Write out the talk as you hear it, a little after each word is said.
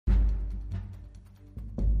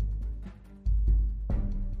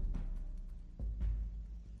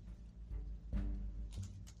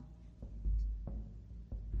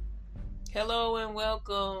Hello and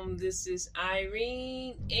welcome. This is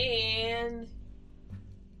Irene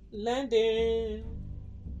London.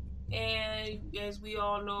 and as we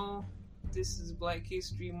all know, this is Black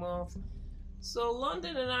History Month. So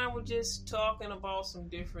London and I were just talking about some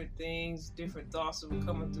different things, different thoughts that were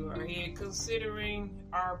coming through our head, considering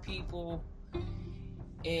our people.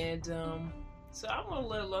 And so I'm gonna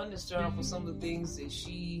let London start off with some of the things that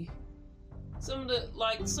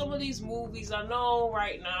some of these movies. I know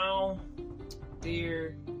right now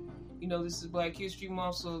they're, this is Black History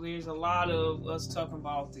Month, so there's a lot of us talking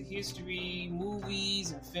about the history,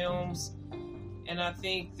 movies, and films. And I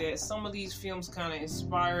think that some of these films kind of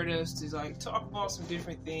inspired us to talk about some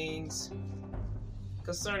different things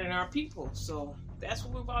concerning our people. So that's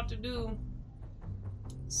what we're about to do.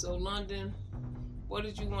 So London, what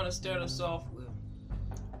did you want to start us off with?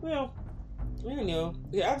 Well,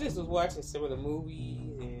 I just was watching some of the movies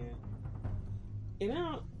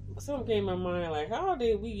and something came to my mind, like, how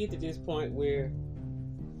did we get to this point where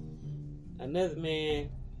another man,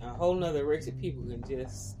 a whole nother race of people can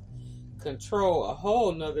just control a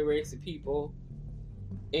whole nother race of people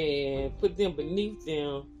and put them beneath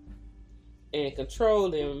them and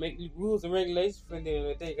control them and make these rules and regulations for them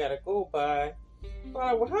that they gotta go by.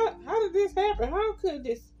 Well, how did this happen? How could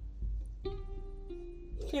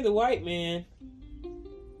the white man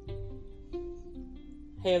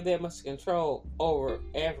have that much control over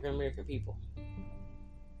African American people?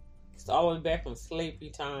 It's all the way back from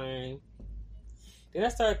slavery time. Then I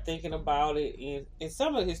started thinking about it, and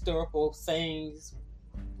some of the historical sayings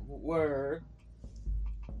were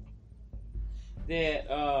that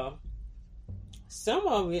some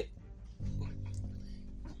of it,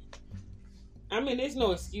 I mean, there's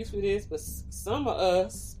no excuse for this, but some of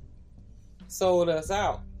us sold us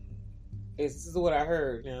out. This is what I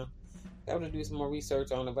heard. Now, I have to do some more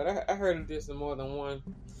research on it, but I heard of this on more than one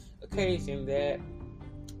occasion, that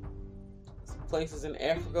places in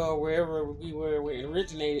Africa or wherever we were, where it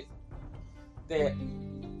originated, that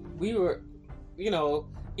we were,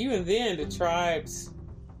 even then the tribes,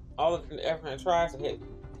 all of the African tribes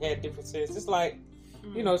had differences. Just like,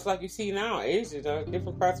 it's like you see now, Asia,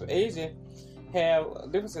 different parts of Asia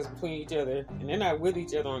have differences between each other, and they're not with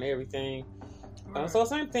each other on everything. So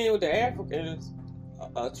same thing with the African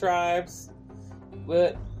tribes,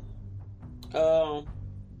 but my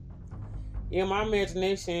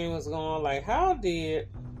imagination was going like, how did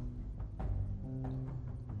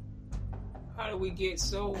we get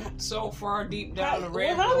so far deep down the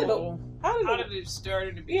rabbit hole? How did it start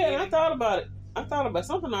at the beginning? Yeah, I thought about it.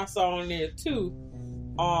 Something I saw on there too.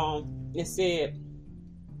 It said,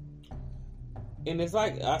 and it's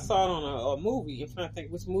like I saw it on a movie. I'm trying to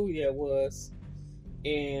think which movie that was.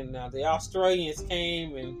 And the Australians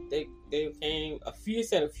came, and they came. A few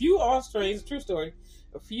Australians. True story.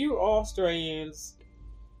 A few Australians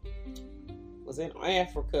was in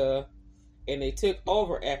Africa, and they took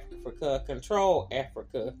over Africa, controlled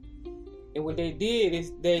Africa. And what they did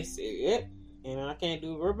is they said, and I can't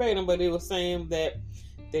do it verbatim, but it was saying that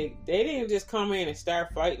they didn't just come in and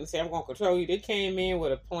start fighting and say, I'm going to control you. They came in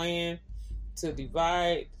with a plan to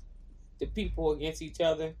divide the people against each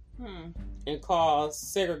other and cause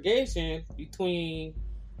segregation between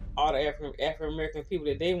all the African American people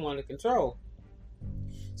that they want to control.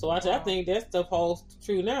 So I think that stuff holds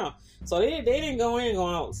true now. So they didn't go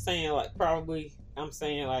out saying we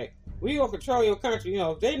gonna control your country.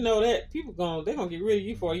 If they know that, they're gonna get rid of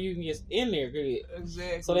you before you can get in there good.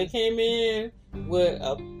 Exactly. So they came in with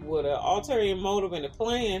an ulterior motive and a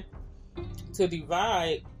plan to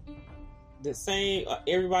divide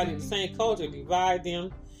everybody the same culture, divide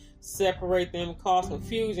them, separate them, cause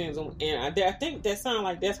confusions, and I think that sounds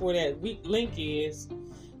like that's where that weak link is,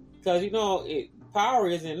 because power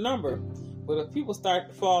is in number. But if people start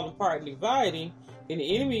to fall apart and dividing, then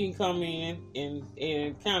the enemy can come in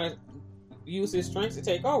and kind of use his strength to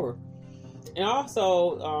take over. And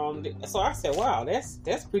also, so I said, wow,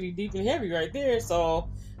 that's pretty deep and heavy right there. So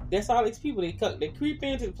that's all these people. They creep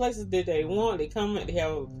into the places that they want. They come in, they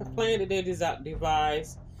have a plan that they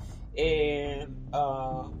devise, and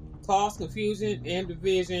cause confusion and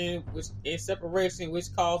division, and separation,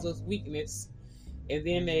 which causes weakness. And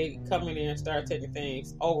then they come in there and start taking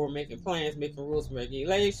things over, making plans, making rules and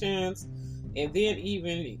regulations, and then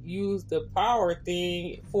even use the power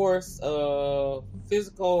thing, force,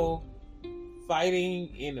 physical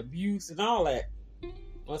fighting and abuse and all that.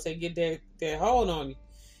 Once they get that hold on you.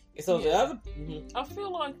 And so the other... I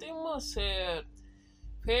feel like they must have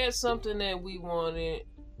had something that we wanted,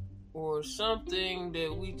 or something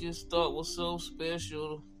that we just thought was so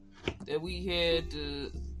special that we had to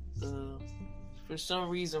for some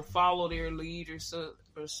reason follow their lead or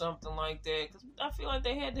something like that. Because I feel like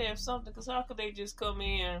they had to have something. Because how could they just come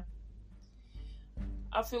in?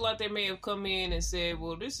 I feel like they may have come in and said,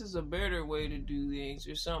 well, this is a better way to do things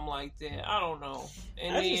or something like that. I don't know.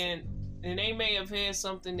 And they may have had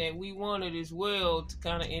something that we wanted as well to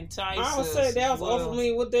kind of entice us. I would say that was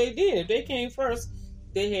ultimately what they did. They came first.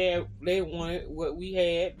 They wanted what we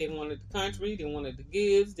had. They wanted the country. They wanted the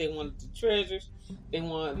goods. They wanted the treasures. They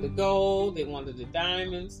wanted the gold. They wanted the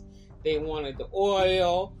diamonds. They wanted the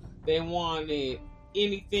oil. They wanted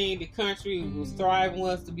anything the country was thriving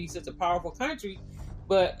was to be such a powerful country.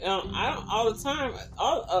 But I don't all the time.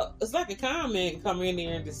 It's like a con man can come in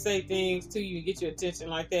there and just say things to you and get your attention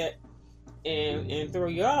like that, and throw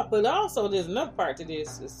you off. But also, there's another part to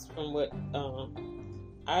this. Is from what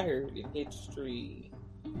I heard in history.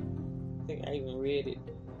 I think I even read it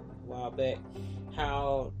a while back.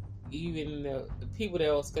 How even the people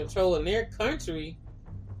that was controlling their country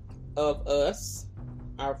of us,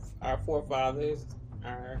 our forefathers,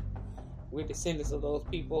 we're descendants of those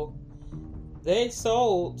people. They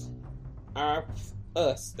sold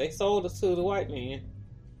us. They sold us to the white man.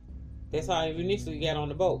 That's how we initially got on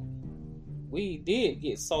the boat. We did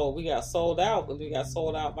get sold. We got sold out, but we got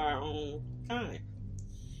sold out by our own kind.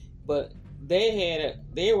 But they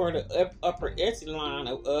were the upper echelon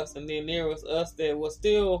of us, and then there was us that was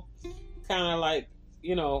still kind of like,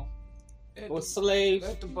 was slaves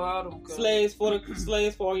at the bottom. Slaves for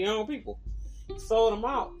our young people.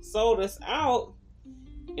 Sold us out,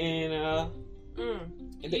 and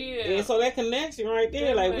and so that connection right there,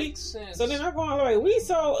 that like makes sense. So then I'm going like, we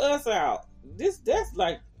sold us out.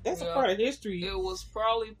 That's a part of history. It was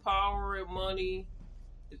probably power and money.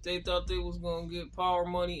 If they thought they was gonna get power,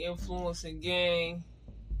 money, influence, and gang,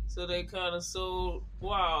 so they kind of sold.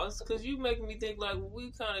 Wow, it's because you making me think like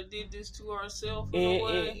we kind of did this to ourselves in a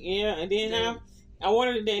way. And then I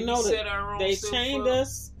wanted to know that they chained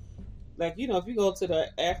us. Like, if you go to the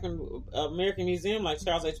African American Museum, like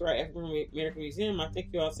Charles H. Wright African American Museum, I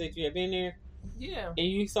think you all said you had been there. Yeah. And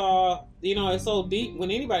you saw, it's so deep.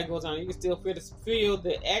 When anybody goes on, you can still feel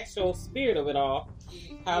the actual spirit of it all.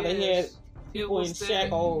 How they had people in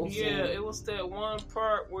shackles. Yeah, it was that one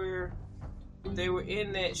part where they were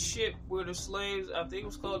in that ship where the slaves, I think it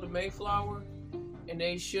was called the Mayflower, and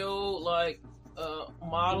they showed like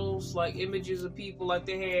models, like images of people, like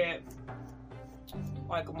they had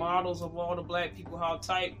like models of all the black people, how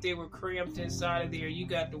tight they were cramped inside of there. You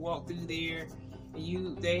got to walk through there,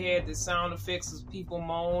 and they had the sound effects of people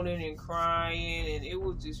moaning and crying, and it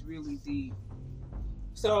was just really deep.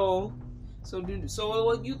 So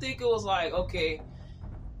you think it was like, okay,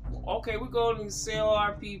 we're going to sell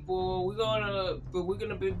our people. We're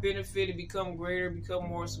gonna benefit and become greater, become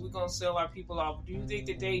more. So we're gonna sell our people out. Do you think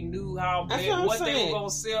that they knew what they were gonna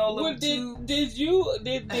sell them to? Did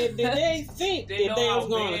they think that they was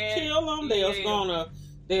gonna kill them? Yeah.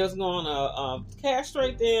 They was gonna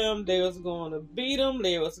castrate them. They was gonna beat them.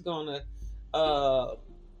 They was gonna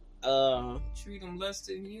treat them less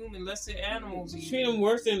than human, less than animals. Treat them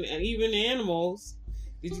worse than even animals.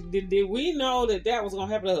 Did we know that was going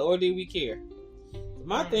to happen to us, or did we care?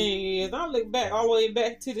 My thing is, I look back all the way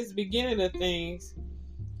back to this beginning of things,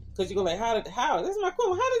 because you go like, how? This is my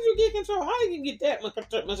question. How did you get control? How did you get that much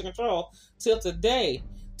control till today,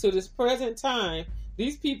 to this present time?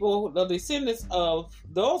 These people, the descendants of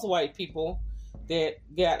those white people that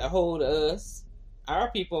got a hold of us,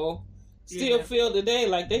 our people, still feel today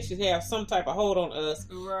like they should have some type of hold on us,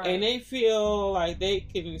 right. And they feel like they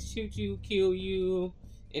can shoot you, kill you,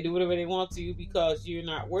 and do whatever they want to because you're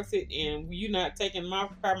not worth it, and you're not taking my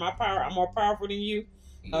power. I'm more powerful than you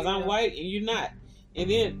because I'm white and you're not. And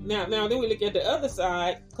then now then we look at the other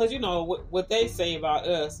side, because what they say about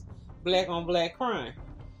us, black on black crime.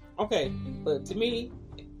 Okay, but to me,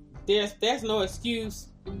 there's no excuse.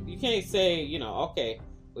 You can't say okay,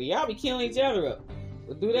 well y'all be killing each other up.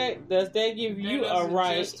 But does that give you a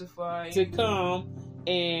right to come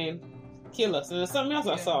and kill us? And there's something else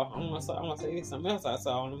I saw. I'm gonna say this. Something else I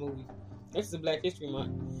saw in the movie. This is Black History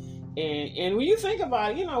Month, and when you think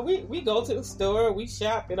about it, we go to the store, we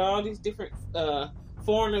shop, and all these different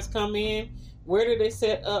foreigners come in. Where do they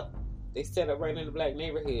set up? They set up right in the black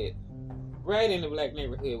neighborhood, where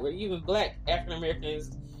even black African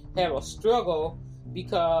Americans have a struggle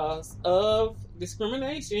because of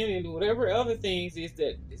discrimination and whatever other things. Is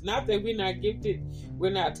that it's not that we're not gifted,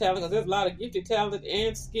 we're not talented, because there's a lot of gifted, talented,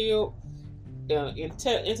 and skilled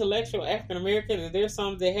intellectual African Americans, and there's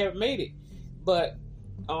some that have made it. But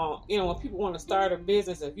when people want to start a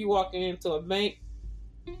business, if you walk into a bank,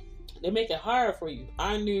 they make it hard for you.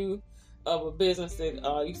 I knew of a business that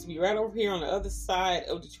used to be right over here on the other side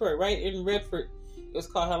of Detroit, right in Redford, It was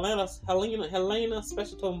called Helena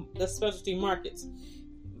Specialty Markets.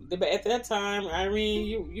 But at that time, Irene,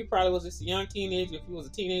 you probably was just a young teenager if you was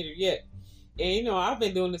a teenager yet. And I've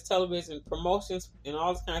been doing this television promotions and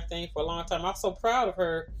all this kind of thing for a long time. I'm so proud of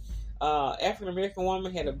her. African American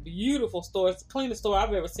woman, had a beautiful store. It's the cleanest store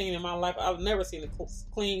I've ever seen in my life. I've never seen a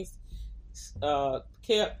clean,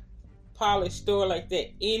 kept, polished store like that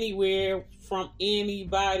anywhere from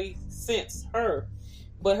anybody since her.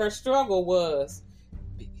 But her struggle was,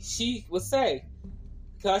 she would say,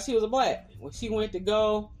 because she was a black, when she went to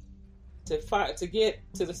go to get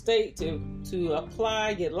to the state to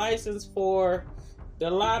apply, get licensed for the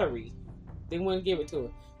lottery, they wouldn't give it to her.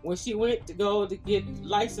 When she went to go to get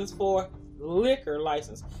licensed for liquor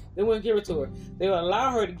license, they wouldn't give it to her. They would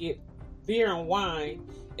allow her to get beer and wine,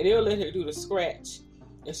 and they would let her do the scratch.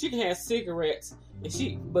 And she can have cigarettes,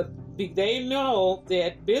 but they know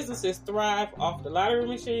that businesses thrive off the lottery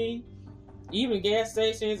machine. Even gas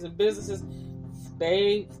stations and businesses,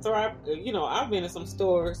 they thrive. I've been in some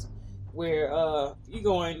stores where you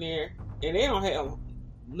go in there and they don't have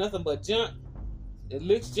nothing but junk. It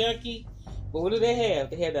looks junky. But what do they have?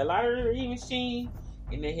 They have the lottery machine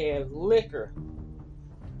and they have liquor,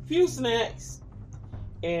 few snacks,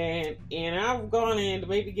 and I've gone in to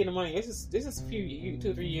maybe get the money. This is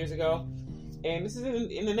 2-3 years ago, and this is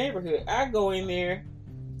in the neighborhood. I go in there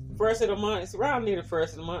first of the month. It's around near the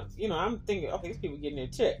first of the month. I'm thinking, okay, these people getting their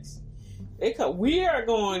checks. We are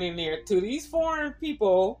going in there to these foreign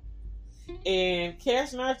people and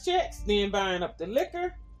cashing our checks, then buying up the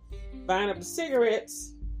liquor, buying up the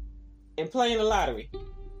cigarettes, and playing the lottery.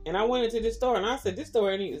 And I went into this store and I said, this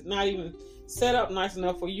store is not even set up nice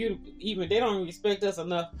enough for you to even, they don't respect us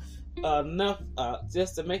enough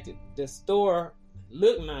just to make the store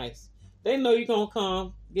look nice. They know you're going to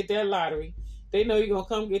come get that lottery. They know you're going to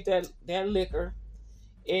come get that liquor.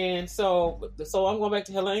 And so I'm going back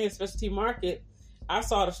to Helena Specialty Market. I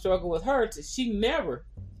saw the struggle with her. She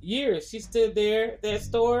stood there at that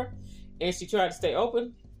store and she tried to stay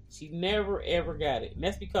open. She never, ever got it. And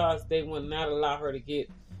that's because they would not allow her to get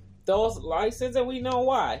those licenses, and we know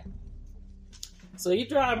why. So you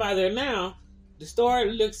drive by there now, the store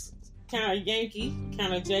looks kind of Yankee,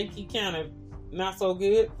 kind of janky, kind of not so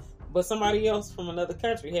good, but somebody else from another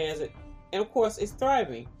country has it. And of course, it's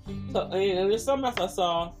thriving. So, and there's something else I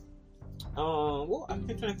saw. I'm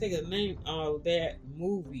trying to think of the name of that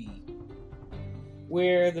movie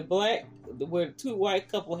where the two white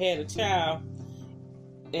couple had a child.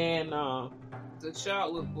 And the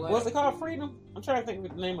child looked black. What's it called? Freedom? I'm trying to think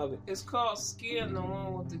of the name of it. It's called Skin, the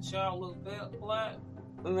one with the child looked black.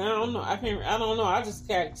 And I don't know. I don't know. I just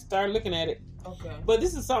started looking at it. Okay. But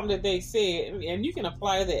this is something that they said, and you can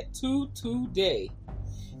apply that to today.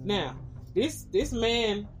 Now, this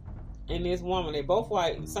man and this woman, they both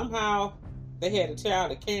white, and somehow they had a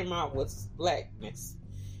child that came out with blackness.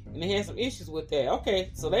 And they had some issues with that. Okay,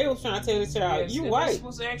 so they was trying to tell the child, you white. This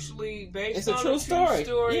was actually based on a true story.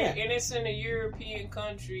 Yeah. And it's in a European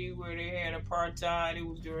country where they had apartheid. It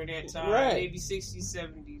was during that time, right. Maybe 60s,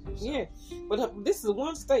 70s or something. Yeah, but this is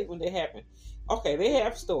one state when they happen. Okay, they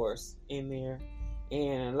have stores in there,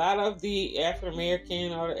 and a lot of the African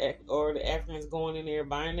American or the Africans going in there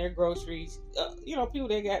buying their groceries. People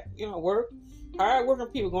that got work. Hard working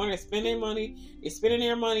people going there, spending money. They're spending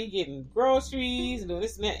their money getting groceries and doing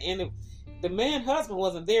this and that. And the man husband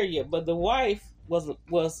wasn't there yet, but the wife was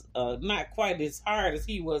not quite as hard as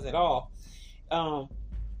he was at all. So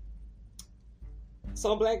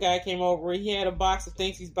a black guy came over. He had a box of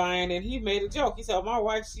things he's buying, and he made a joke. He said, "My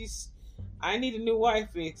wife, I need a new wife.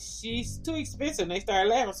 She's too expensive." And they started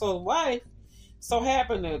laughing. So the wife so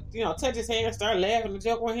happened to touch his hand, start laughing and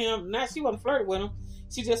joke with him. Not she wasn't flirting with him.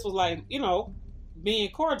 She just was like,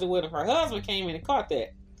 being cordial with him. Her husband came in and caught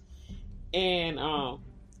that. And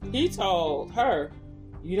he told her,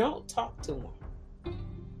 you don't talk to him.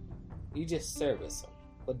 You just service him.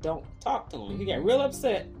 But don't talk to him. He got real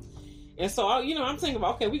upset. And so, I'm thinking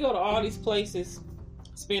about, okay, we go to all these places,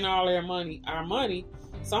 spend all our money.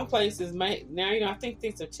 Some places I think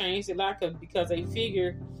things have changed a lot because they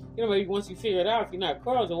figure, maybe once you figure it out, if you're not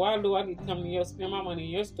cordial, why do I need to come to spend my money in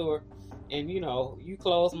your store? And you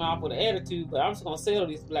close mouth with an attitude, but I'm just gonna sell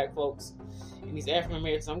these black folks and these African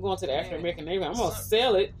Americans. I'm going to the African American neighborhood. I'm gonna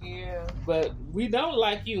sell it. Yeah. But we don't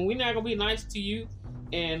like you, and we're not gonna be nice to you.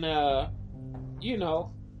 And you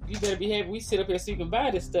better be happy we sit up here so you can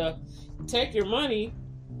buy this stuff. Take your money.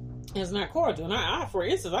 It's not cordial. And I for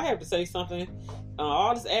instance, I have to say something.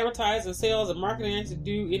 All this advertising, sales, and marketing to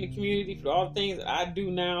do in the community for all the things that I do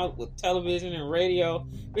now with television and radio.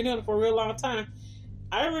 Been doing it for a real long time.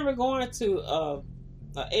 I remember going to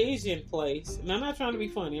an Asian place, and I'm not trying to be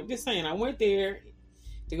funny. I'm just saying, I went there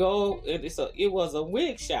to go. It was a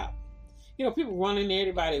wig shop. You know, people running there,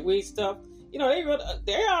 everybody wig stuff. You know,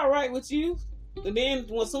 they're all right with you. But then,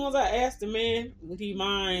 as soon as I asked the man, would he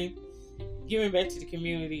mind giving back to the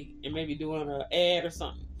community and maybe doing an ad or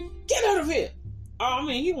something? Get out of here! Oh, I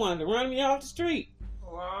mean, he wanted to run me off the street.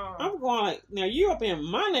 Wow. I'm going like, now you up in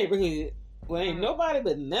my neighborhood. Well, ain't nobody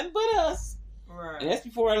but nothing but us. Right. And that's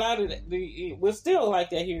before a lot of we're still like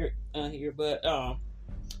that here, but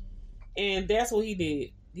and that's what he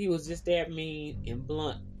did. He was just that mean and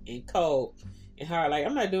blunt and cold and hard. Like,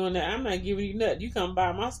 I'm not doing that. I'm not giving you nothing. You come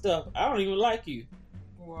buy my stuff. I don't even like you.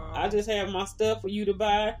 Wow. I just have my stuff for you to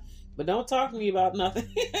buy, but don't talk to me about nothing.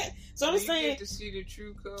 So I'm saying, you get to see the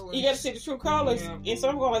true colors. You got to see the true colors. Yeah. And so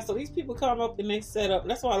I'm going like, so these people come up and they set up.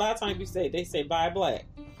 That's why a lot of times they say buy black.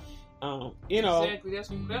 You know, exactly.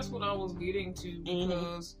 That's what I was getting to,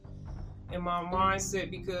 because in my mindset,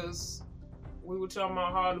 because we were talking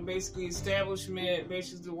about how the basically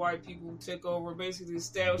the white people took over basically the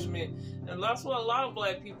establishment, and that's what a lot of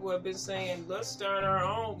black people have been saying. Let's start our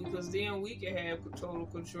own, because then we can have total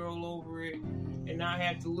control over it and not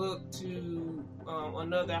have to look to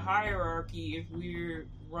another hierarchy if we're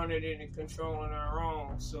running it and controlling our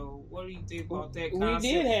own. So what do you think about that concept?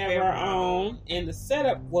 We did have our own, and the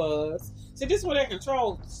setup was, see, this is where that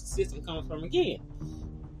control system comes from again.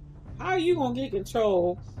 How are you going to get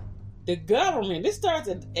control? The government, this starts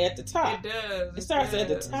at the top. It does. It starts at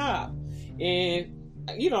the top. And,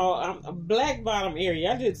 you know, a Black Bottom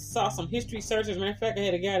area. I just saw some history searches. Matter of fact, I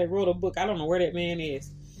had a guy that wrote a book. I don't know where that man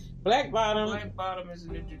is. Black Bottom is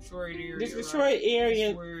in the Detroit area. This Detroit area,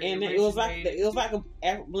 and it was like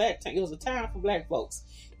a black town. It was a town for black folks.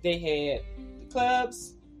 They had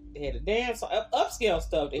clubs, they had the dance, upscale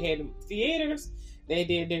stuff. They had theaters. They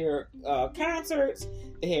did their concerts.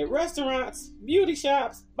 They had restaurants, beauty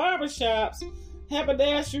shops, barber shops,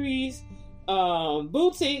 haberdasheries,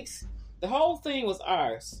 boutiques. The whole thing was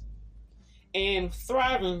ours. And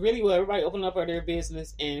thriving really well. Everybody opened up their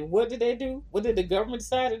business. And what did they do? What did the government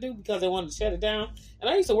decide to do? Because they wanted to shut it down. And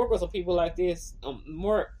I used to work with some people like this,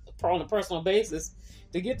 more on a personal basis,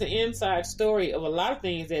 to get the inside story of a lot of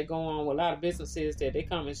things that go on with a lot of businesses that they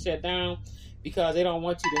come and shut down because they don't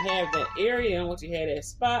want you to have that area. They don't want you to have that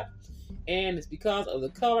spot. And it's because of the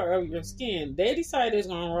color of your skin. They decided they're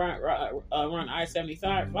going to run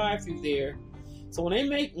I-75 through there. So when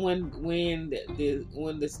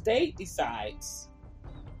the state decides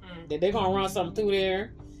that they're gonna run something through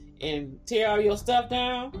there and tear all your stuff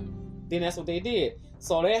down, then that's what they did.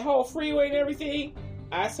 So that whole freeway and everything,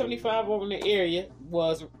 I-75 over in the area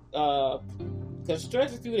was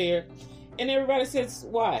constructed through there, and everybody says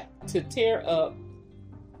why? To tear up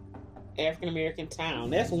African American town.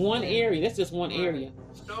 That's one area. That's just one area.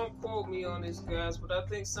 Don't quote me on this, guys, but I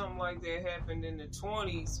think something like that happened in the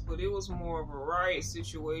 20s, but it was more of a riot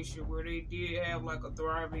situation where they did have like a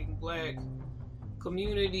thriving black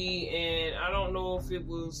community, and I don't know if it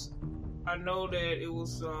was, I know that it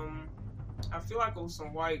was I feel like it was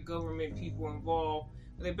some white government people involved.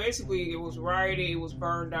 It was rioted, it was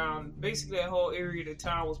burned down. Basically that whole area of the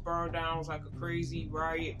town was burned down. It was like a crazy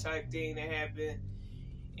riot type thing that happened.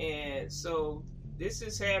 And so this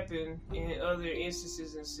has happened in other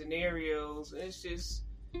instances and scenarios. It's just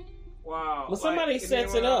wow. But somebody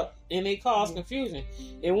sets it up and they cause confusion.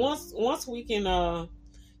 And once we can,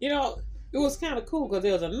 you know, it was kind of cool because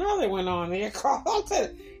there was another one on there called.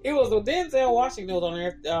 It was Denzel Washington was on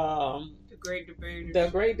there. The Great Debaters. The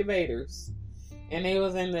Great Debaters, and it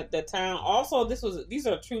was in the town. Also, these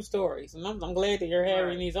are true stories, and I'm glad that you're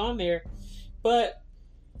having these on there. But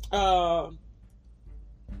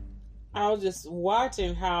I was just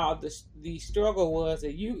watching how the struggle was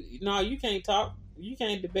that you can't talk, you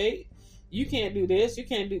can't debate, you can't do this, you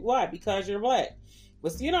can't do why? Because you're black.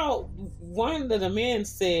 But you know, one of the men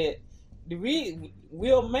said,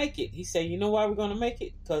 "We'll make it." He said, "You know why we're going to make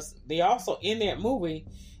it? Because they also in that movie,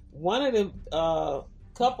 one of the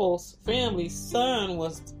couple's family's son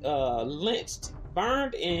was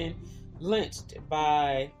burned and lynched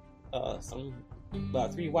by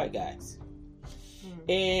about 3 white guys."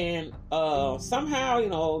 And somehow, you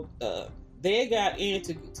know, they got in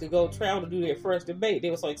to go travel to do their first debate. They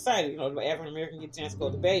were so excited, you know, the African American get a chance to go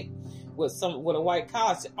debate with a white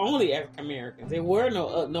college, only African Americans. There were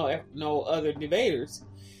no other debaters.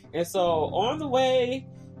 And so on the way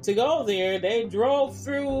to go there, they drove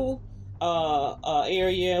through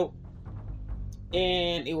area,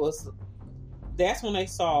 and that's when they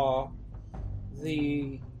saw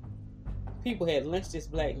the people had lynched this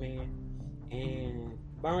black man and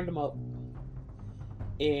burned them up.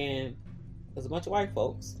 And there's a bunch of white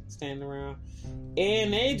folks standing around.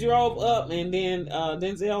 And they drove up, and then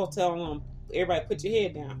Denzel was telling them, everybody put your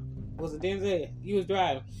head down. Was it Denzel? He was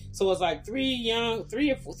driving. So it was like three young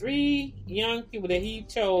people that he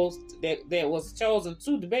chose that was chosen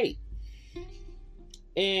to debate.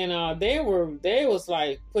 And they was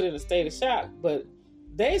like put in a state of shock, but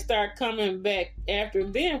they start coming back after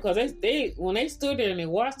them because they when they stood there and they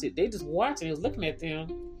watched it, they just watched it. They was looking at them.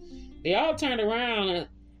 They all turned around and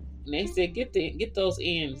they said, "Get those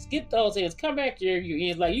ends, come back here, you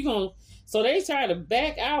ends." Like you gonna. So they tried to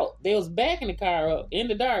back out. They was backing the car up in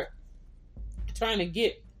the dark, trying to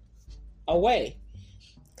get away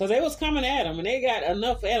because they was coming at them, and they got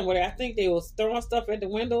enough at them where I think they was throwing stuff at the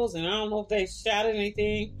windows, and I don't know if they shot at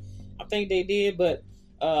anything. I think they did, but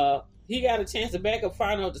he got a chance to back up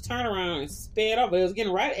far enough to turn around and sped up. But it was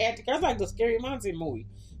getting right at the car. It's like the Scary Monster movie,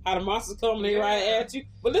 how the monsters come and they right at you.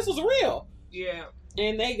 But this was real. Yeah.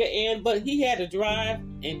 But he had to drive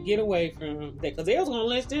and get away from them because they was gonna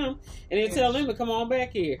lynch them, and they tell them to come on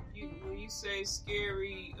back here. When you say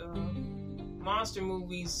scary monster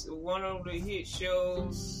movies, one of the hit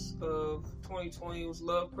shows of 2020 was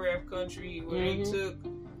Lovecraft Country, where they took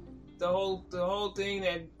the whole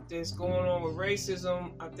thing that's going on with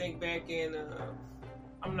racism. I think back in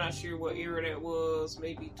I'm not sure what era that was,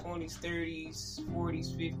 maybe 20s, 30s,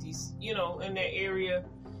 40s, 50s, in that area.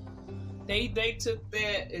 They took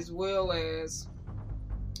that as well as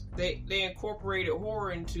they incorporated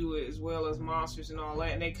horror into it as well as monsters and all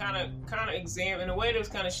that, and they kind of examined in a way that was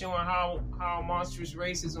kind of showing how monstrous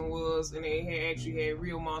racism was, and they actually had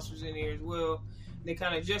real monsters in there as well. They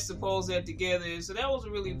kind of juxtaposed that together, so that was a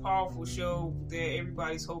really powerful show that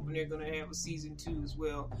everybody's hoping they're going to have a season 2 as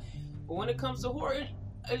well. But when it comes to horror,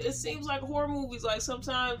 it seems like horror movies, like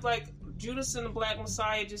sometimes like Judas and the Black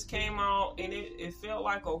Messiah just came out, and it felt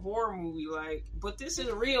like a horror movie. Like, but this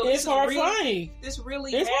is real. It's horrifying. This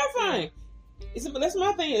really it's happened. Horrifying. That's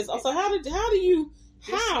my thing. Is so how do you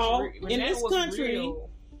in this country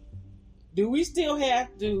real, do we still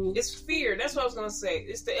have to? It's fear. That's what I was gonna say.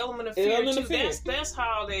 It's the element of fear too. That's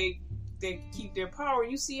how they keep their power.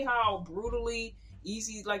 You see how brutally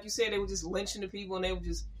easy, like you said, they were just lynching the people, and they were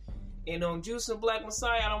just. And on Judas and Black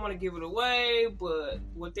Messiah, I don't want to give it away, but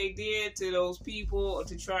what they did to those people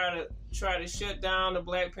to try to shut down the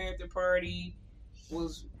Black Panther Party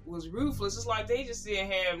was ruthless. It's like they just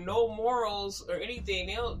didn't have no morals or anything.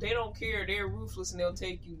 They don't care. They're ruthless and they'll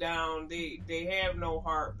take you down. They have no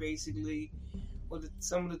heart, basically, with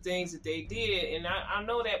some of the things that they did. And I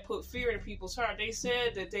know that put fear in people's heart. They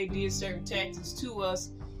said that they did certain tactics to us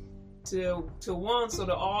to one, so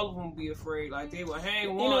that all of them would be afraid. Like they would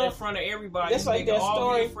hang one in front of everybody, so they could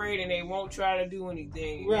all be afraid, and they won't try to do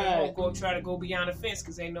anything. Right. They won't try to go beyond the fence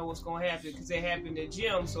because they know what's going to happen. Because it happened to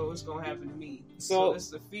Jim, so it's going to happen to me. So it's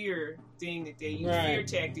the fear thing that they use, fear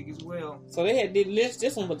tactic as well. So they did list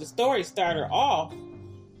this one, but the story started off.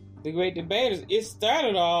 The Great Debaters. It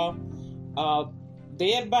started off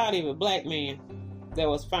dead body of a black man that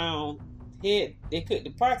was found. The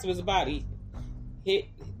parts of his body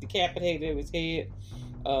decapitated his head.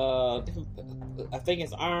 I think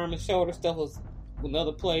his arm and shoulder stuff was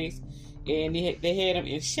another place, and they had him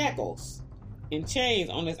in shackles, in chains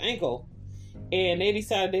on his ankle, and they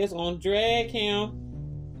decided they was gonna drag him.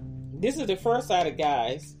 This is the first side of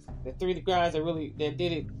guys, the three guys that did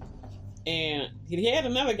it, and he had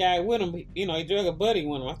another guy with him. He drug a buddy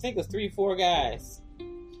with him. I think it was 3-4 guys,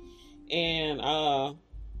 and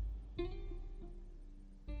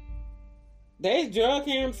they drug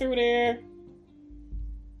him through there,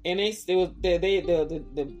 and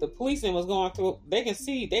the policeman was going through. They can just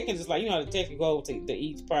the detective go to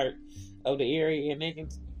each part of the area, and they can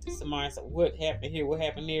surmise what happened here, what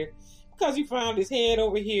happened there, because you found his head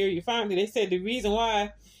over here. They said the reason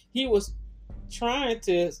why he was trying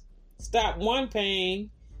to stop one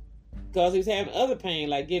pain because he was having other pain,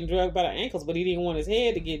 like getting drugged by the ankles, but he didn't want his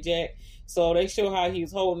head to get jacked. So they show how he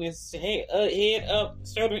was holding his head up,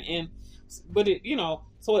 shoulder, but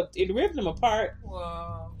so it ripped him apart.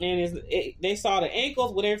 Wow. And they saw the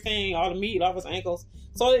ankles with everything, all the meat off his ankles.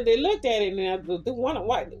 So they looked at it, and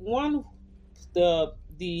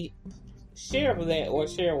the sheriff of that, or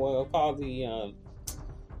sheriff, will call the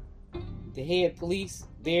head police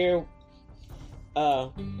there,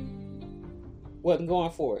 wasn't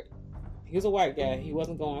going for it. He was a white guy. He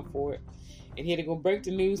wasn't going for it, and he had to go break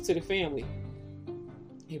the news to the family.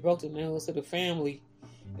 He broke the news to the family.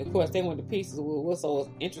 Of course, they went to pieces. What's so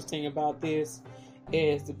interesting about this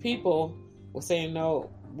is the people were saying, no,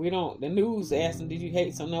 we don't. The news asked them, did you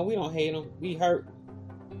hate some? No, we don't hate them. We hurt.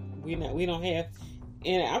 We don't have.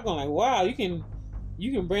 And I'm going like, wow, you can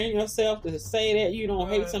bring yourself to say that you don't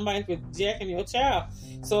hate somebody for jacking your child.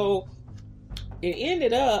 So it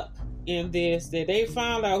ended up in this, that they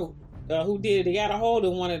found out who did it. They got a hold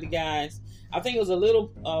of one of the guys. I think it was a little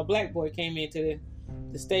black boy came into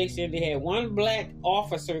the station. They had one black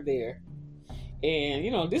officer there. And,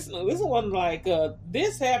 you know, this wasn't like,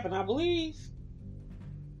 this happened, I believe,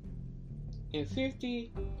 in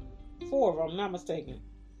 54, if I'm not mistaken.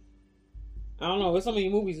 I don't know, there's so many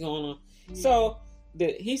movies going on. So,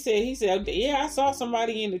 he said, yeah, I saw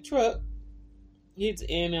somebody in the truck.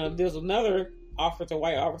 And there's another officer,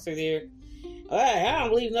 white officer there. I don't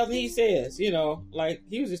believe nothing he says, you know. Like,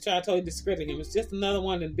 he was just trying to totally discredit him. It's just another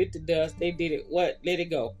one that bit the dust. They did it. What? Let it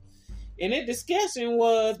go. And that discussion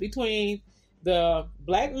was between the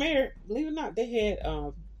black mayor. Believe it or not, they had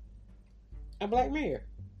a black mayor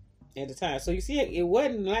at the time. So you see, it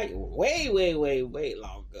wasn't like way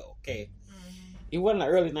long ago, okay? Mm-hmm. It wasn't like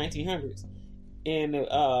early 1900s. And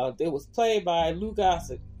it was played by Lou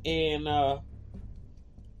Gossett. And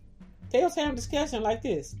they was having a discussion like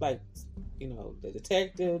this. Like, you know, the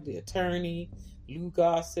detective, the attorney, Lou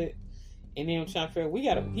Gossett, and then I'm trying to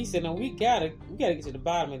figure. He said, no, we gotta get to the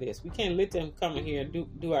bottom of this. We can't let them come in here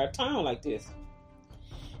and do our town like this.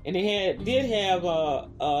 And they did have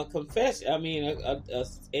a confession. I mean,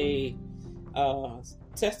 a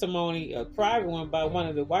testimony, a private one by one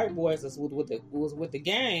of the white boys who was with the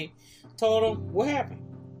gang. Told him what happened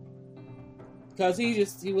because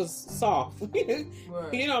he was soft. Right.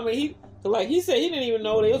 You know, I mean, he said he didn't even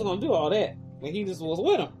know they was gonna do all that, and he just was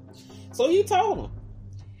with him. So he told him.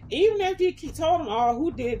 Even after he told them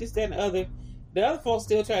who did this, that, and the other folks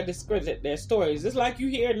still try to discredit their stories. Just like you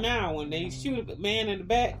hear now when they shoot a man in the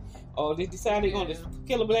back, or they decide they're going to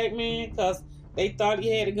kill a black man because they thought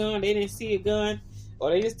he had a gun, they didn't see a gun,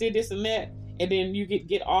 or they just did this and that, and then you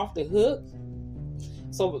get off the hook.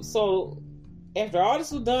 So after all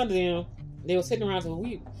this was done to them, they were sitting around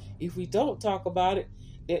saying, if we don't talk about it,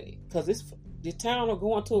 because the town will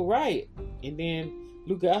go into a riot. And then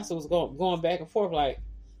Lou Gossett was going back and forth like,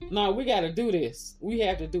 no, we got to do this. We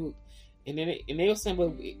have to do it. And they were saying,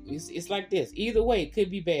 but it's like this. Either way, it could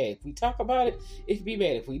be bad. If we talk about it, it could be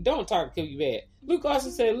bad. If we don't talk, it could be bad. Lou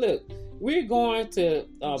Gossett said, look, we're going to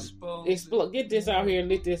get this out here and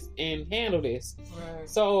let this and handle this. Right.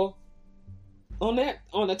 So on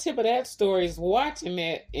the tip of that story is watching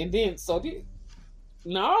that, and then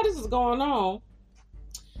now all this is going on.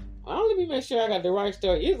 Let me make sure I got the right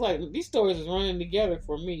story. It's like these stories is running together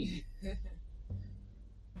for me.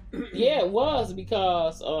 Yeah, it was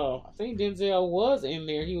because I think Denzel was in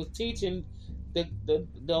there. He was teaching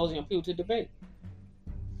those young people to debate.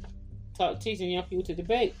 Teaching young people to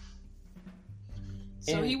debate.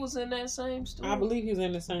 So and he was in that same story? I believe he was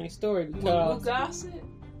in the same story because... Lou Gossett?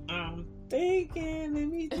 I'm thinking. Let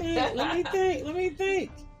me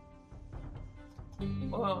think.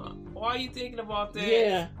 Well, why are you thinking about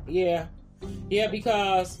that? Yeah,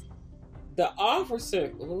 because the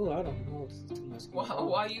officer... Oh, I don't know. This is too much.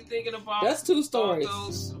 Why are you thinking about... That's two stories.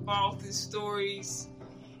 About these stories.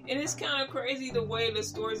 And it's kind of crazy the way the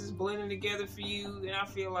stories is blending together for you. And I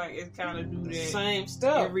feel like it kind of do that. Same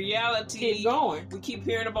stuff. In reality, keep going. We keep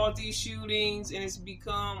hearing about these shootings, and it's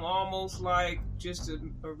become almost like just a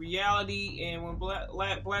reality. And when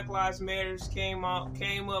Black Lives Matters came up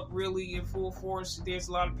really in full force, there's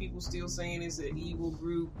a lot of people still saying it's an evil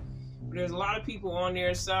group. But there's a lot of people on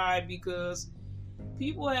their side because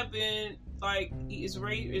people have been... Like, as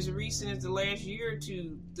recent as the last year or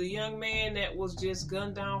two, the young man that was just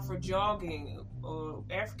gunned down for jogging,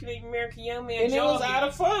 African American young man, and jogging. It was out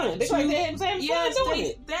of fun. They like they had fun doing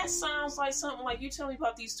it. That sounds like something like you tell me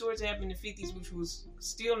about these stories that happened in the 50s, which was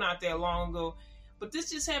still not that long ago. But this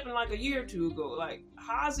just happened like a year or two ago. Like,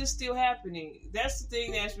 how is this still happening? That's the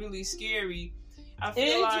thing that's really scary. I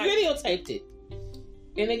feel and he videotaped it.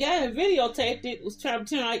 And the guy who videotaped it was trying to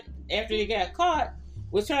pretend like after they got caught,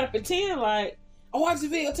 was trying to pretend like, oh, I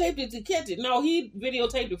just videotaped it to catch it. No, he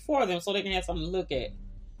videotaped it for them so they can have something to look at.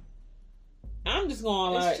 I'm just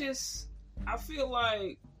going like... It's just... I feel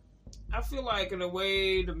like in a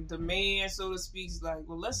way, the man, so to speak, is like,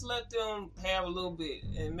 well, let's let them have a little bit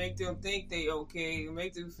and make them think they okay, and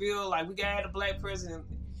make them feel like we gotta have a black president.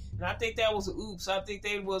 And I think that was an oops. I think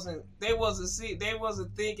they wasn't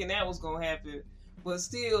thinking that was gonna happen. But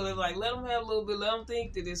still, they're like, let them have a little bit, let them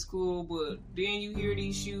think that it's cool. But then you hear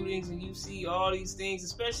these shootings and you see all these things,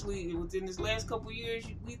 especially within this last couple of years.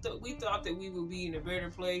 We thought that we would be in a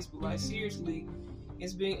better place, but like seriously,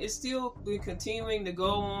 it's still been continuing to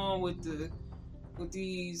go on with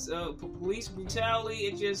these police brutality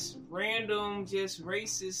and just random, just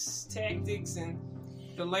racist tactics. And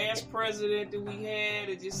the last president that we had,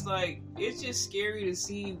 it's just scary to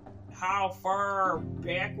see how far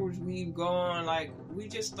backwards we've gone. Like we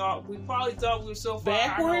probably thought we were so far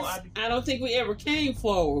backwards. I don't think we ever came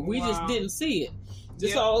forward. We just didn't see it.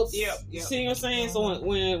 Just see what I'm saying? So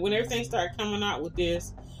when everything started coming out with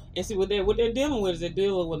this, and see what they're dealing with is they're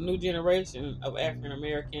dealing with a new generation of African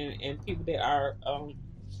American and people that are a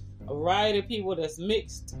variety of people that's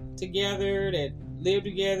mixed together, that live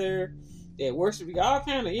together, that worship, all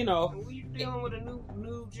kind of, We're dealing with a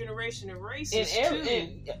new generation of racists too.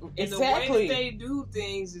 And the way exactly. that they do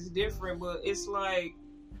things is different, but it's like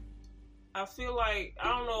I feel like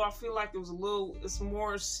it's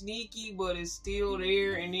more sneaky, but it's still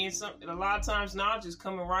there. And then something a lot of times now just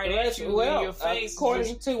coming right at you in your face.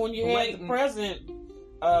 According to when you had the president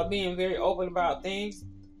being very open about things,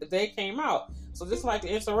 they came out. So just like the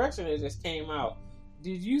insurrection that just came out,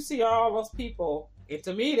 did you see all those people? And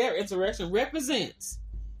to me, that insurrection represents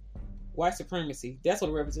white supremacy. That's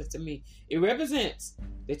what it represents to me. It represents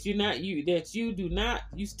that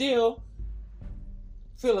you still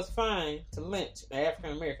feel it's fine to lynch an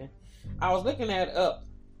African American. I was looking that up,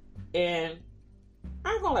 and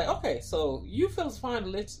I'm going like, okay, so you feel it's fine to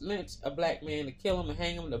lynch a black man, to kill him, to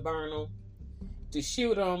hang him, to burn him, to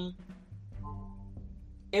shoot him,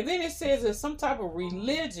 and then it says there's some type of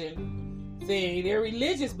religion thing, their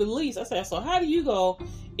religious beliefs. I said, so how do you go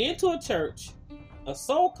into a church, a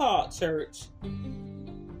so-called church,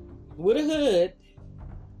 with a hood,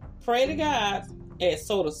 pray to God, as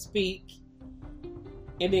so to speak,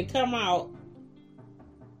 and then come out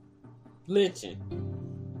lynching?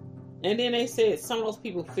 And then they said some of those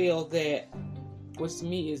people feel that, which to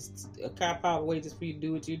me is a cop-out way just for you to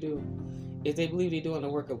do what you do, is they believe they're doing the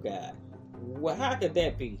work of God. Well, how could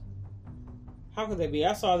that be? How could that be?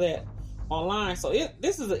 I saw that online. So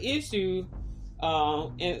this is an issue,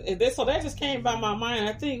 so that just came by my mind.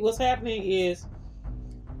 I think what's happening is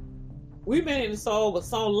we've been in the soul for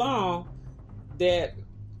so long that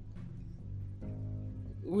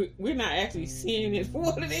we're not actually seeing it for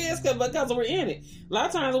what it is because we're in it. A lot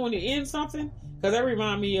of times when you're in something, because that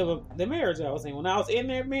reminds me of the marriage I was in. When I was in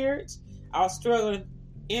that marriage, I was struggling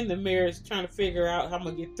in the marriage, trying to figure out how I'm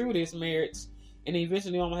going to get through this marriage, and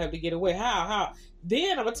eventually I'm going to have to get away. How?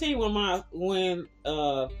 Then I'm going to tell you when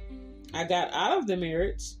I got out of the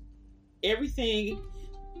marriage, everything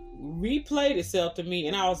replayed itself to me,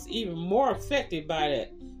 and I was even more affected by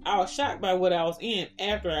that. I was shocked by what I was in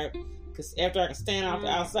after I could stand out the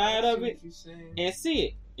outside of it and see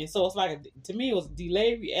it. And so it's like, to me, it was a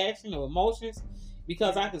delayed reaction of emotions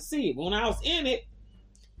because I could see it. But when I was in it,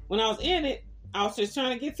 I was just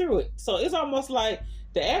trying to get through it. So it's almost like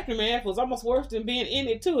the aftermath was almost worse than being in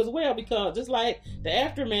it too as well, because just like the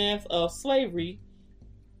aftermath of slavery,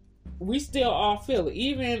 we still all feel it.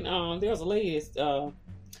 Even there was a lady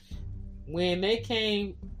when they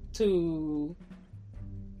came to,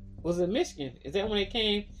 was it Michigan? Is that when they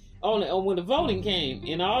came? When the voting came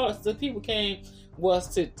and all the people came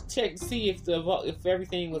was to check to see if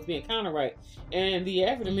everything was being counted right. And the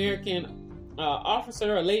African American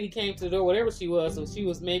officer or lady came to the door, whatever she was, so she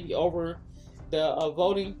was maybe over the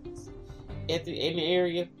voting in the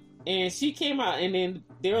area, and she came out, and then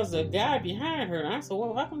there was a guy behind her, and I said,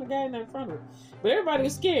 well, how come the guy not in front of her? But everybody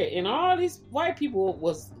was scared, and all these white people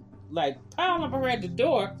was like piling up her at the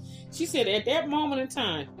door. She said at that moment in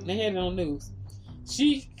time, they had it on news,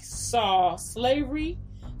 she saw slavery,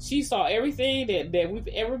 she saw everything that we've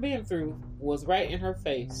ever been through was right in her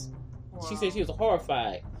face. Wow. She said she was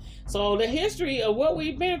horrified. So the history of what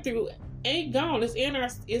we've been through ain't gone. It's in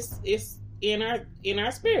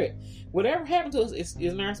our spirit. Whatever happened to us is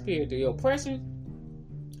in our spirit. The oppression,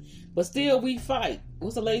 but still we fight.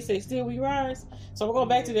 What's the lady say? Still we rise. So we're going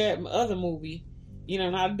back to that other movie.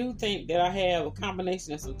 And I do think that I have a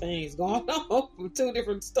combination of some things going on from two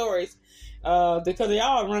different stories, because they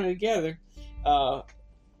all run together.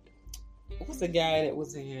 What's the guy that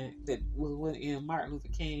was in Martin Luther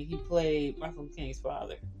King? He played Martin Luther King's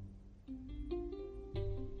father.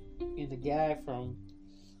 And the guy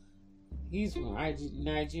he's from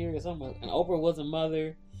Nigeria or something. And Oprah was a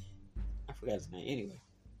mother. I forgot his name. Anyway,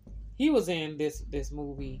 he was in this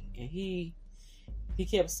movie, and he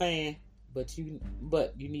kept saying, but you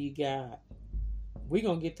need God. We're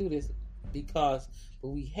gonna get through this but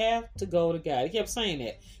we have to go to God. He kept saying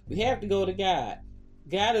that. We have to go to God.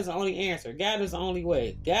 God is the only answer. God is the only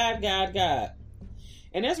way. God.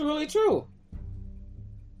 And that's really true.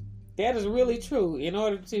 That is really true. In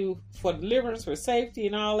order for deliverance, for safety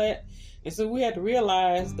and all that. And so we have to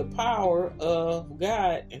realize the power of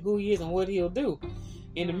God and who He is and what He'll do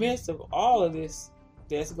in the midst of all of this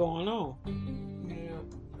that's going on.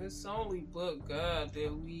 Yeah, it's only but God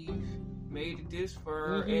that we've made it this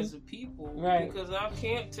far as a people. Right. Because I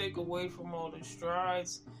can't take away from all the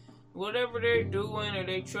strides. Whatever they're doing or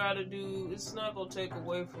they try to do, it's not going to take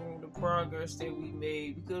away from the progress that we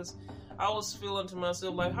made. Because I was feeling to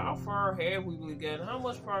myself, like, how far have we really gotten? How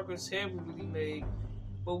much progress have we really made?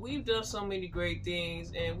 But we've done so many great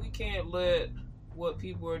things, and we can't let what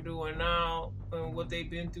people are doing now and what they've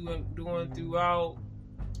been doing throughout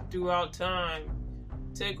time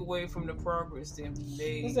take away from the progress that we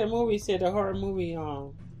made. What's that movie said, the horror movie,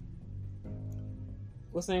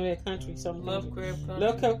 what's the name of that country? Something Lovecraft Country.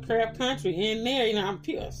 Lovecraft Country. In there, I'm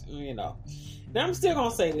pissed, Now I'm still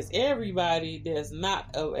gonna say this. Everybody that's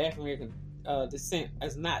not of African American descent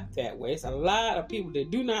is not that way. It's a lot of people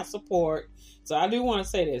that do not support. So I do want to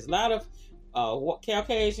say this. A lot of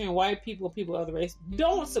Caucasian, white people, people of other race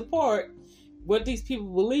don't support what these people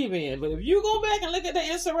believe in. But if you go back and look at the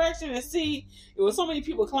insurrection and see it was so many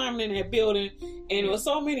people climbing in that building, and it was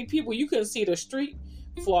so many people you couldn't see the street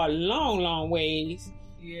for a long, long ways.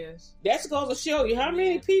 Yes. That goes to show you how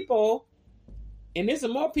many people, and there's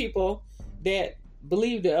some more people that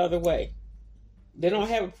believe the other way. They don't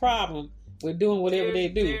have a problem with doing whatever they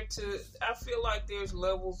do. I feel like there's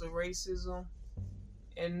levels of racism,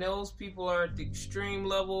 and those people are at the extreme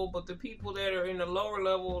level, but the people that are in the lower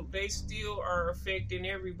level, they still are affecting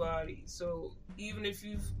everybody. So even if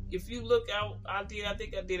you look out, I think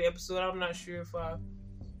I did an episode, I'm not sure if I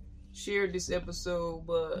shared this episode,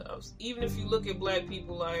 but even if you look at black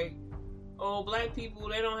people, like, oh, black people,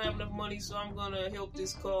 they don't have enough money, so I'm gonna help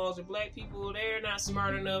this cause. Or black people, they're not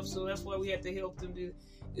smart enough, so that's why we have to help them do.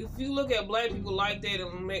 If you look at black people like that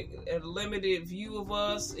and make a limited view of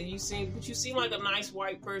us, and you seem like a nice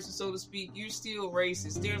white person, so to speak, you're still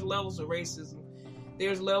racist. There's levels of racism.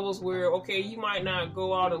 There's levels where, okay, you might not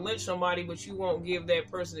go out and lynch somebody, but you won't give that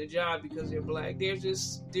person a job because they're black. There's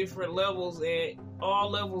just different levels, and all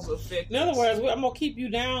levels affect In other words, I'm going to keep you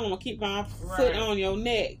down. I'm going to keep my foot on your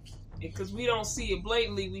neck. Because we don't see it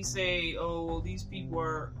blatantly, we say, oh, well, these people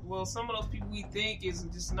are, well, some of those people we think is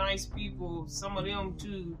just nice people. Some of them,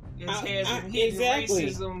 too, has some hidden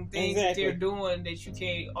racism things that they're doing that you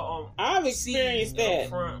can't I've experienced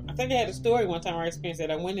that. I think I had a story one time where I experienced that.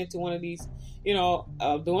 I went into one of these,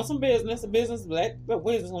 doing some business, black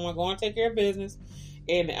business. I'm going to take care of business.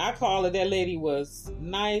 And I call it, that lady was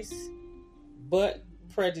nice, but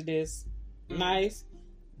prejudiced, nice,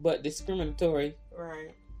 but discriminatory.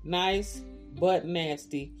 Right. Nice, but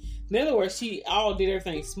nasty. In other words, she all did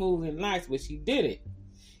everything smooth and nice, but she did it.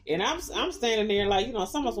 And I'm standing there like,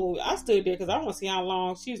 I stood there because I want to see how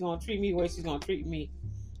long she's going to treat me the way she's going to treat me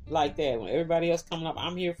like that. When everybody else coming up,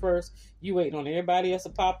 I'm here first. You waiting on everybody else to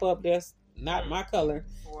pop up. That's not my color.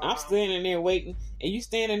 Wow. I'm standing there waiting, and you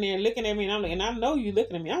standing there looking at me, and I know you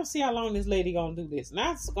looking at me. I don't see how long this lady going to do this. And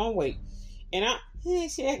I'm just going to wait. And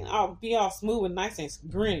she acting be all smooth and nice and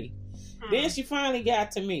grinny. Then she finally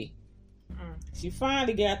got to me. She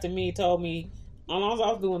finally got to me, told me all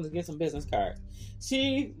I was doing was get some business cards.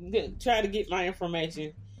 She tried to get my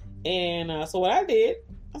information. And so what I did,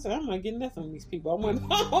 I said, I'm not getting nothing from these people. I went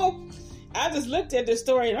home. I just looked at the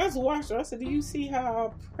story and I just watched her. I said, do you see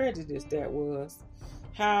how prejudiced that was?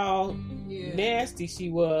 How nasty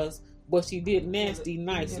she was. But she did nasty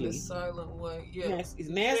nicely. In a silent way, yeah. It's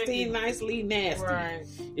nasty, nicely nasty. Right.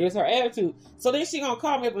 It was her attitude. So then she gonna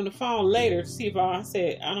call me up on the phone later to see if I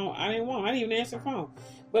said I didn't even answer the phone.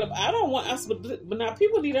 But I don't want us. But now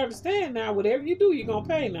people need to understand now. Whatever you do, you're gonna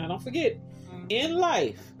pay. Now don't forget, in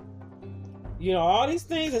life, all these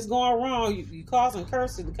things that's going wrong. You causing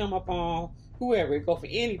curses to come up on whoever. It go for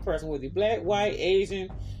any person, whether you're black, white, Asian,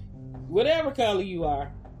 whatever color you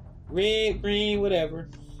are, red, green, whatever.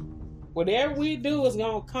 Whatever we do is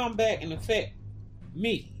going to come back and affect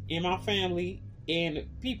me and my family and the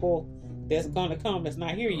people that's going to come that's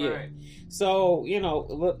not here yet. Right. So,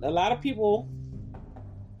 a lot of people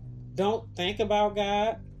don't think about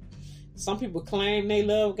God. Some people claim they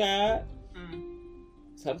love God.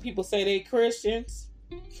 Some people say they Christians.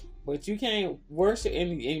 But you can't worship,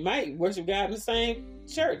 and you might worship God in the same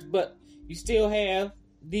church, but you still have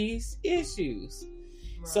these issues.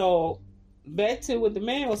 Right. So, back to what the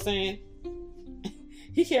man was saying,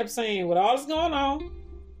 he kept saying, with all this going on,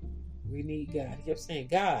 we need God. He kept saying,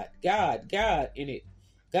 God, God, God in it.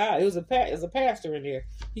 God, it was a pastor in there.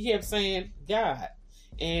 He kept saying, God.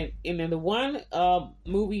 And in the one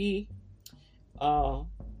movie,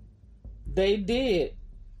 they did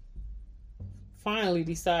finally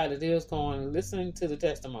decide that they was going to listen to the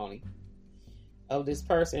testimony of this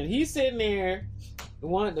person. He's sitting there,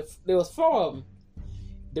 there was 4 of them.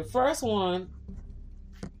 The first one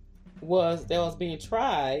that was being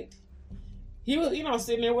tried. He was,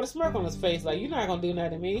 sitting there with a smirk on his face, like, you're not gonna do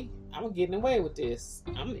nothing to me. I'm getting away with this.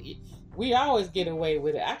 We always get away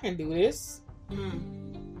with it. I can do this.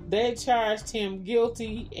 They charged him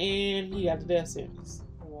guilty, and he got the death sentence.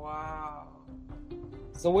 Wow.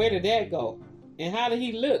 So where did that go? And how did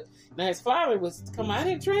he look? Now his father was, I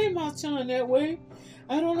didn't train my son that way.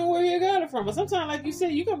 I don't know where he got it from. But sometimes, like you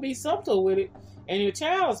said, you can be subtle with it, and your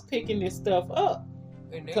child's picking this stuff up.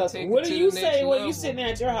 Because what do you say when you sitting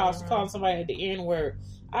at your house calling somebody the N-word?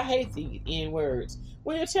 I hate the N-words.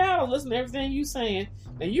 When your child listen to everything you saying,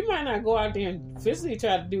 now you might not go out there and physically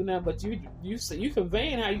try to do nothing, but you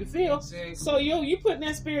conveying how you feel. Exactly. So you putting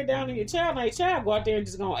that spirit down in your child. Now your child go out there and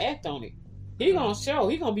just gonna act on it. He gonna show.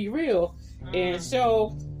 He gonna be real and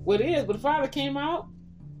show what it is. But the father came out.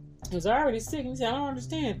 He was already sick. And he said, "I don't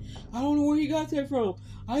understand. I don't know where he got that from.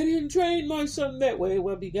 I didn't train my son that way."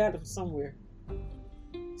 Well, he got it from somewhere.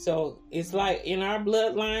 So it's like in our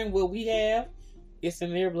bloodline, what we have, it's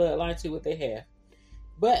in their bloodline too, what they have.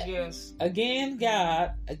 But yes. again,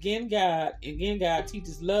 God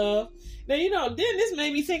teaches love. Now, then this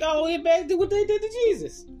made me think all the way back to what they did to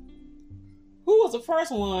Jesus. Who was the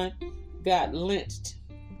first one got lynched?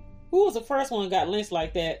 Who was the first one got lynched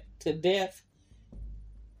like that to death?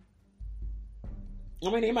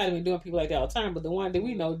 I mean, they might have been doing people like that all the time, but the one that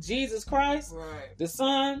we know, Jesus Christ, right, the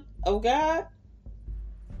Son of God,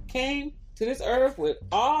 came to this earth with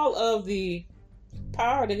all of the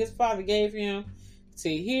power that his Father gave him to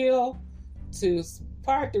heal, to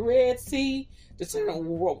part the Red Sea, to turn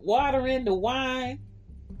water into wine,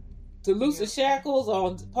 to loose the shackles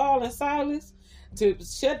on Paul and Silas, to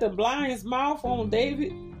shut the blind's mouth on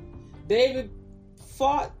David. David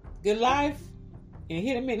fought Goliath and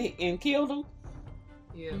hit him and killed him.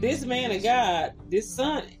 Yeah. This man of God, this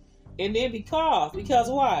son, and then because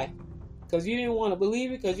why? Because you didn't want to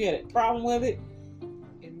believe it, because you had a problem with it.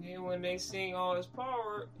 And then when they seen all his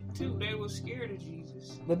power, too, they were scared of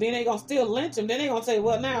Jesus. But then they gonna still lynch him. Then they gonna say,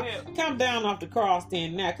 "Well, now come down off the cross.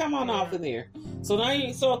 Then now come on off of there." So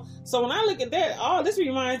now, so when I look at that, this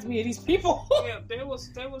reminds me of these people. Yeah, they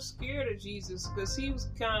were scared of Jesus because he was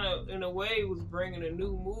kind of, in a way, was bringing a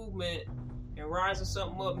new movement and rising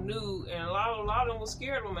something up new, and a lot of them were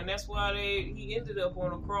scared of him, and that's why he ended up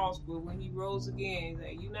on a cross. But when he rose again, he's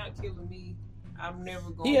like, "You're not killing me. I'm never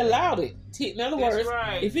going." He allowed it. In other words,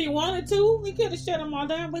 right. If he wanted to, he could have shut them all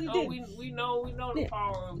down, but he didn't. We know the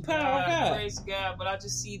power of God. Praise God. But I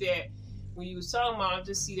just see that when you was talking about, I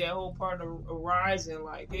just see that whole part of rising.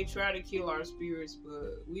 Like, they try to kill our spirits,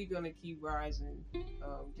 but we're gonna keep rising,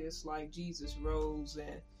 just like Jesus rose,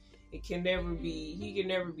 and he can never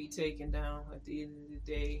be taken down at the end of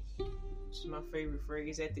the day. Which is my favorite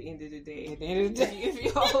phrase, at the end of the day. At the end of the day.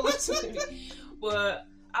 If y'all listen to me. But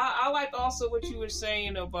I like also what you were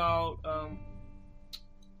saying about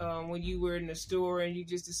when you were in the store and you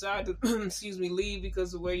just decided to leave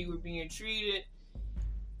because of the way you were being treated,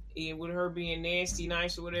 and with her being nasty,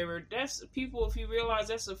 nice, or whatever. That's people. If you realize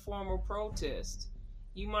that's a form of protest,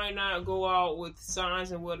 you might not go out with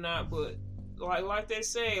signs and whatnot, but like they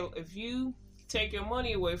say, if you take your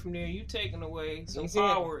money away from there, you taking away some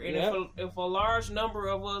power. And if a large number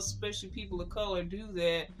of us, especially people of color, do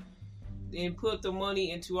that and put the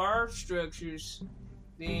money into our structures,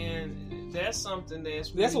 then that's something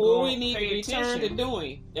that's what we need to return to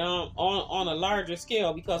doing on a larger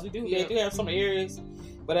scale, because they do have some areas,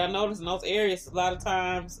 but I notice in those areas a lot of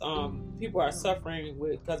times people are suffering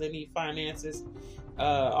because they need finances.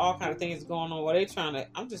 All kind of things going on where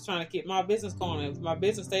I'm just trying to keep my business going. If my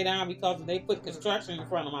business stay down because they put construction in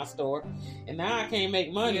front of my store, and now I can't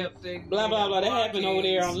make money, blah, blah, blah. That happened over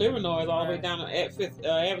there on Livernois all the way down at 5th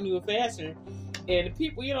Avenue of Fashion. And the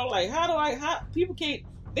people, how people can't,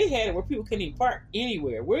 they had it where people couldn't even park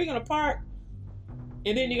anywhere. Where are you going to park?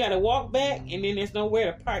 And then you got to walk back, and then there's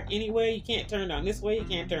nowhere to park anyway. You can't turn down this way, you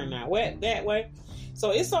can't turn down that way. So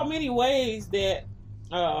it's so many ways that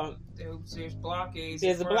there's blockades.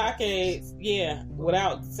 There's a blockade,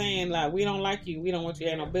 without saying like, we don't like you, we don't want you to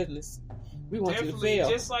have no business. We want you to fail.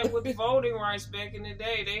 Just like with voting rights back in the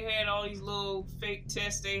day, they had all these little fake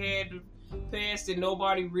tests they had to pass that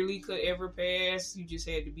nobody really could ever pass. You just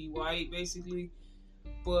had to be white, basically.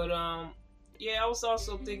 But I was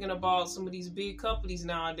also thinking about some of these big companies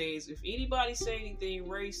nowadays. If anybody say anything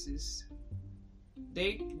racist,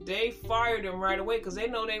 they fire them right away because they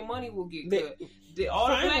know their money will get cut. All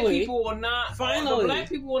the black people will not. The black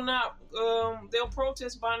people will not. They'll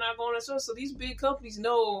protest by not going to church. So these big companies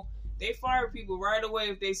know they fire people right away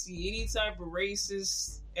if they see any type of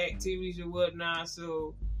racist activities or whatnot.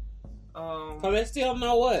 So, because they still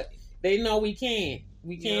know what they know we can.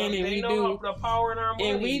 We can, and they we know do. the power in our money.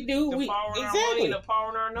 And we do. The power in our money, the power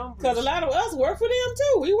in our numbers. Because a lot of us work for them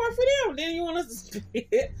too. We work for them. Then you want us to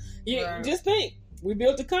Right. just think. We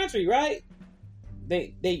built the country, right?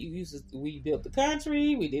 We built the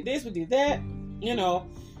country. We did this. We did that. You know.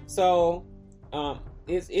 So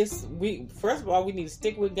we first of all we need to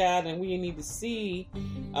stick with God, and we need to see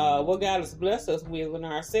what God has blessed us with in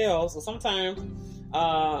ourselves. So sometimes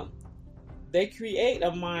they create a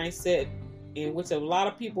mindset in which a lot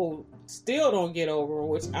of people still don't get over.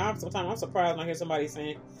 Which I'm surprised when I hear somebody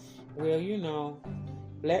saying, "Well, you know,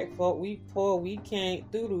 black folk, we poor, we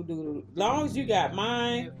can't do. As long as you got a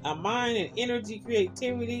mind and energy,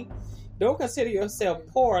 creativity, don't consider yourself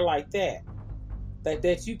poor like that.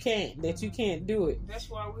 That you can't do it." That's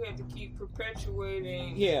why we have to keep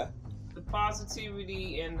perpetuating the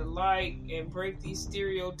positivity and the light and break these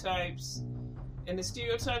stereotypes. And the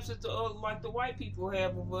stereotypes that the white people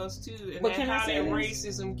have of us too, and how that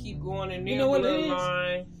racism keep going in their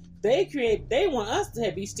bloodline. They want us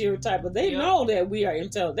to be stereotyped, but they know that we are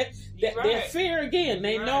intelligent. They're fair again.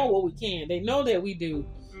 They know what we can. They know that we do.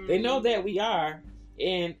 Mm-hmm. They know that we are.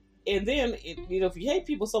 And then, if you hate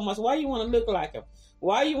people so much, why you want to look like them?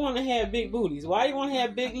 Why you want to have big booties? Why you want to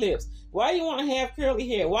have big lips? Why you want to have curly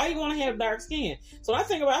hair? Why you want to have dark skin? So I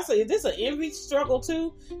think about, I say, is this an envy struggle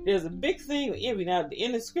too? There's a big thing with envy. Now,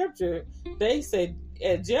 in the scripture, they say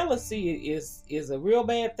jealousy is a real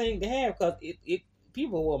bad thing to have, because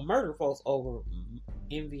people will murder folks over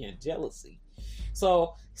envy and jealousy.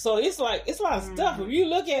 So it's like it's a lot of stuff. If you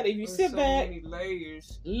look at it, if you sit back,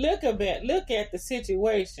 look at the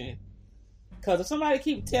situation. Because if somebody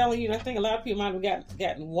keep telling you, and I think a lot of people might have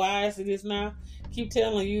gotten wise to this now, keep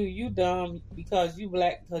telling you dumb because you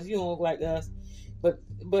black, because you don't look like us, but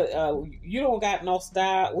you don't got no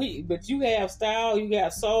style. But you have style, you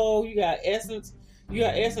got soul, you got essence,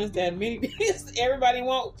 that everybody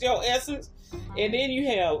wants your essence. And then you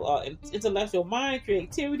have intellectual mind,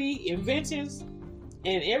 creativity, inventions,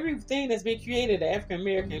 and everything that's been created. The African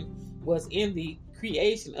American was in the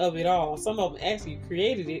creation of it all. Some of them actually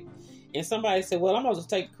created it, and somebody said, "Well, I'm gonna just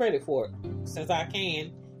take credit for it since I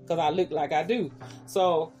can, because I look like I do."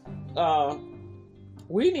 So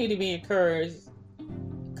we need to be encouraged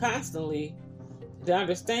constantly to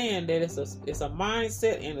understand that it's a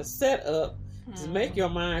mindset and a setup to make your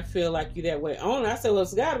mind feel like you that way. I said, well,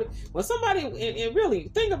 it's got to be. When somebody, and really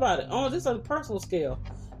think about it, on this on a personal scale,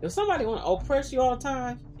 if somebody want to oppress you all the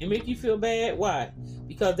time and make you feel bad, why?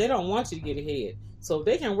 Because they don't want you to get ahead. So if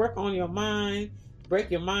they can work on your mind, break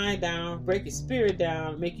your mind down, break your spirit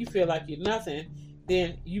down, make you feel like you're nothing,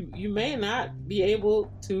 then you may not be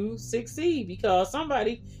able to succeed because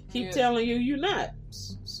somebody keep telling you you're not.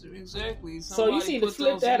 Exactly. So you need to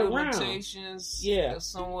flip that around. That's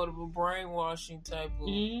somewhat of a brainwashing type of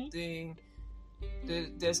thing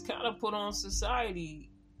that's kind of put on society.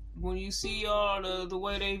 When you see all the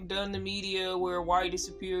way they've done the media, where white is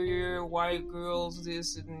superior, white girls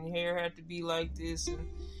this, and hair had to be like this, and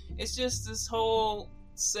it's just this whole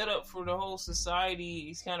setup for the whole society.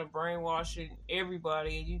 It's kind of brainwashing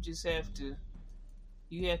everybody, and you just have to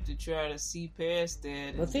try to see past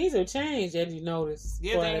that. But things have changed, as you notice.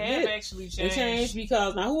 Yeah, they have actually changed. They changed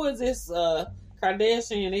because now who is this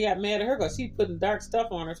Kardashian? They got mad at her because she's putting dark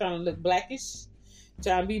stuff on her, trying to look blackish,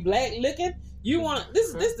 trying to be black looking. You want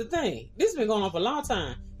this is the thing. This has been going on for a long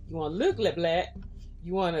time. You want to look like black.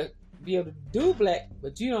 You want to be able to do black,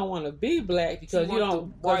 but you don't want to be black because you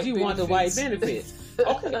want the white benefits.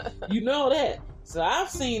 Okay, you know that. So I've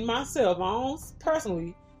seen myself, my own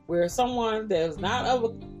personally, where someone that's not of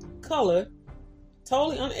a color,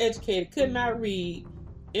 totally uneducated, could not read,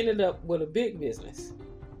 ended up with a big business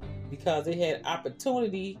because they had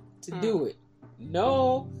opportunity to do it.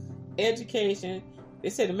 No education. They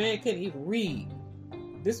said the man couldn't even read.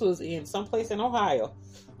 This was in someplace in Ohio.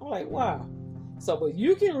 I'm like, wow. So, but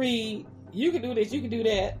you can read, you can do this, you can do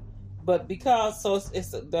that, but because it's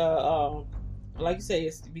the like you say,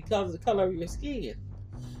 it's because of the color of your skin.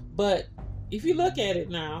 But if you look at it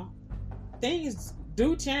now, things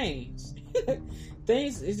do change.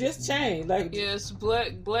 It just changed. Like yes,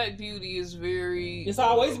 black beauty is it's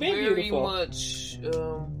always been very beautiful. Much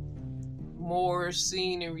more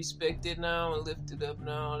seen and respected now and lifted up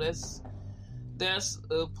now. That's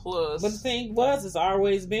a plus. But the thing it's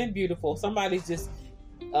always been beautiful. Somebody's just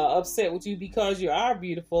upset with you because you are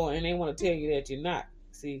beautiful and they want to tell you that you're not.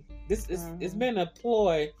 See, this is it's been a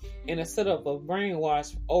ploy and a setup of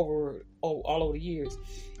brainwash all over the years.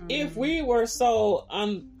 If we were so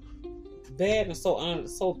bad and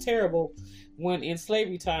so terrible when in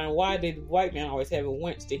slavery time, why did the white man always have a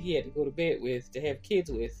wench that he had to go to bed with, to have kids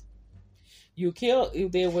with?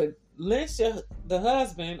 They would lynch the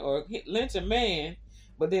husband or lynch a man,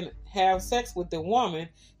 but then have sex with the woman,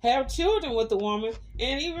 have children with the woman,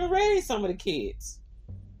 and even raise some of the kids.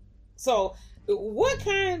 So, what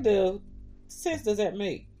kind of sense does that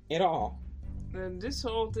make at all? And this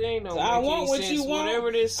whole thing don't So make I want any what sense. you want.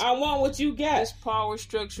 Whatever this, I want what you got. this power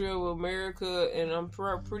structure of America, and I'm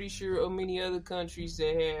pretty sure of many other countries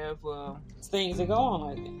that have Things that go on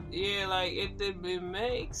like that. yeah, like it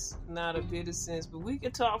makes not a bit of sense. But we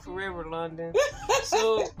could talk forever, London.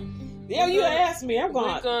 So yeah, you asked me. I'm we're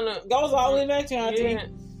going. gonna Goes all the way back to Auntie. yeah.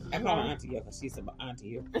 I call her Auntie because she's an auntie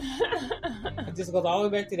here. It just goes all the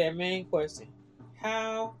way back to that main question: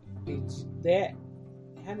 How did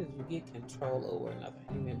you get control over another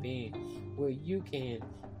human being where you can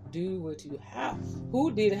do what you have?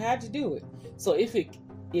 How'd you do it? So if it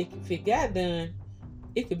got done,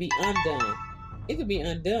 it could be undone. It could be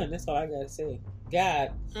undone. That's all I gotta say.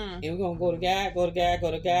 God, and we're gonna go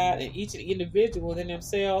to God, and each individual within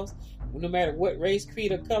themselves, no matter what race,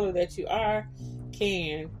 creed, or color that you are,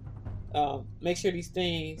 can make sure these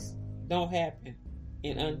things don't happen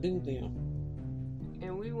and undo them.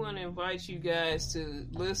 And we want to invite you guys to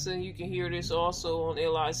listen. You can hear this also on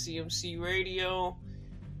LICMC Radio.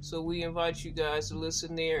 So we invite you guys to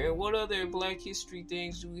listen there. And what other Black History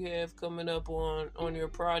things do we have coming up on your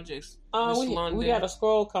projects? We got a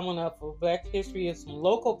scroll coming up for Black History of some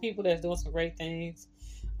local people that's doing some great things.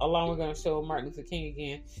 Along, we're going to show Martin Luther King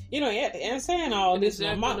again. You know, and saying all this, is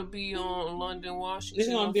that going to be on London, Washington? This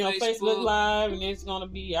is going to be on Facebook Live, and it's going to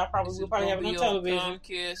be. We'll probably have it on television.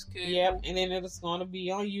 Comcast cable. Yep, and then it's going to be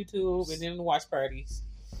on YouTube, and then the watch parties.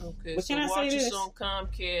 Okay, but so can I watch say us this? on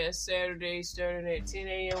Comcast Saturday, starting at 10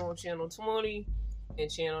 a.m. on Channel 20 and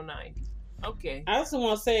Channel 90. Okay. I also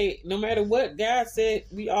want to say, no matter what God said,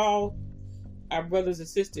 we all are brothers and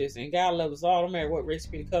sisters, and God loves us all, no matter what race,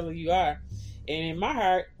 creed, color you are. And in my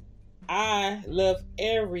heart, I love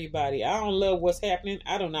everybody. I don't love what's happening.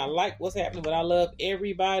 I do not like what's happening, but I love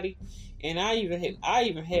everybody. And I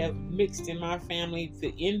even have mixed in my family the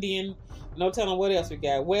Indian. No telling what else we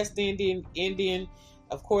got. West Indian,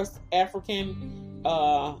 of course, African,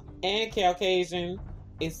 and Caucasian.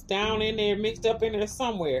 It's down in there, mixed up in there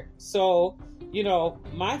somewhere. So, you know,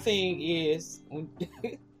 my thing is,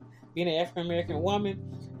 being an African American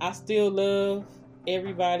woman, I still love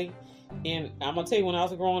everybody. And I'm going to tell you, when I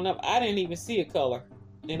was growing up, I didn't even see a color.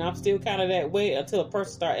 And I'm still kind of that way until a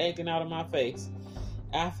person started acting out of my face.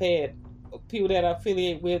 I've had people that I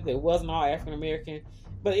affiliate with that wasn't all African American.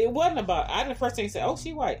 But it wasn't about, I didn't first thing say, oh,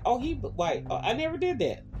 she white. Oh, he white. Oh, I never did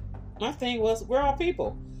that. My thing was, we're all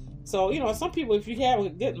people. So, you know, some people, if you have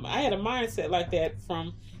I had a mindset like that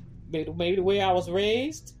from maybe the way I was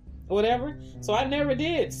raised or whatever. So I never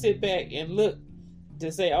did sit back and look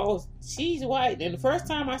to say, oh, she's white. And the first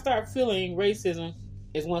time I started feeling racism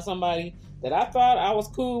is when somebody that I thought I was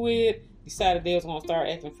cool with decided they was going to start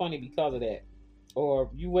acting funny because of that. Or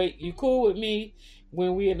you cool with me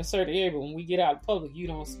when we're in a certain area, but when we get out in public, you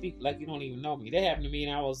don't speak like you don't even know me. That happened to me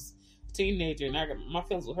when I was a teenager, and my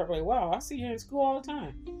feelings with her like, wow, I see her in school all the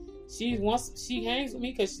time. She hangs with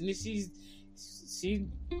me because she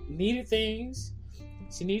needed things.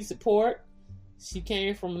 She needed support. She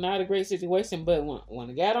came from not a great situation, but when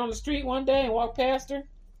I got on the street one day and walked past her,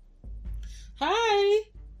 hi,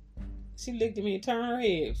 she looked at me and turned her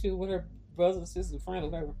head. She was with her brothers and sisters and friends or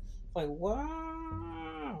whatever. Like,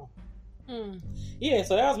 wow. Yeah,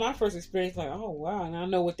 so that was my first experience. Like, oh, wow. And I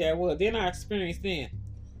know what that was. Then I experienced it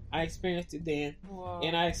then. Wow.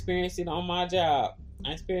 And I experienced it on my job.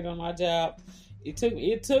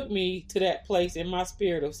 It took me to that place in my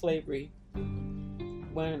spirit of slavery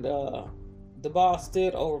when the boss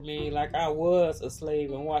stood over me like I was a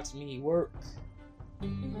slave and watched me work.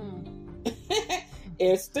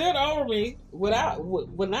 It stood over me not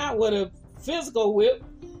with a physical whip,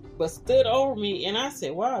 but stood over me, and I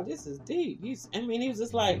said, wow, this is deep. He was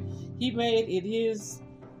just like, he made it his,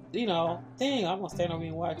 thing. I'm going to stand over me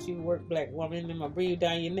and watch you work, black woman. I'm going to bring you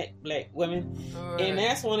down your neck, black woman. Right. And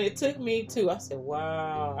that's when it took me to, I said,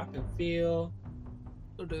 wow, I can feel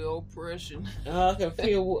the oppression. I can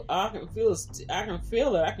feel it.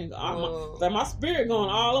 Like my spirit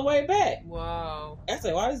going all the way back. Wow. I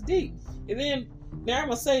said, wow, it's deep. And then, now I'm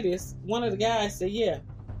going to say this. One of the guys said, yeah,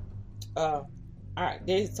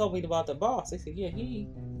 they told me about the boss. They said, yeah, he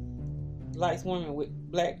likes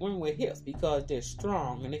black women with hips because they're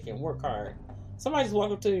strong and they can work hard. Somebody just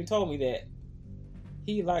walked up to me and told me that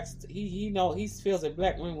he feels that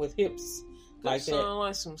black women with hips like that. Sound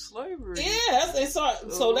like some slavery. Yeah,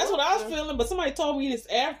 so that's what I was feeling. But somebody told me this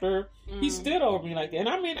after he stood over me like that, and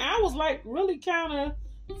I was like really kind of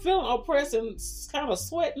feeling oppressed and kind of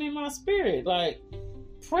sweating in my spirit, like.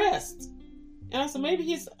 pressed. And I said, maybe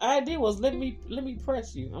his idea was, let me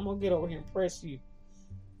press you. I'm gonna get over here and press you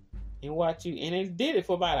and watch you. And it did it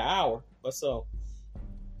for about an hour or so.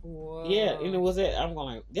 Wow. Yeah, and it was that I'm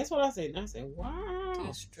going like, that's what I said. And I said, wow.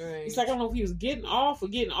 That's strange. It's like, I don't know if he was getting off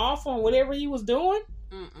on whatever he was doing.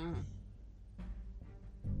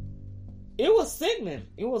 It was sickening.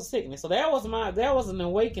 So that was an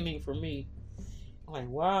awakening for me. I'm like,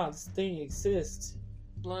 wow, this thing exists.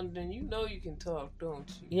 London, you know you can talk, don't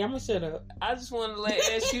you? Yeah, I'm gonna shut up. I just want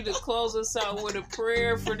to ask you to close us out with a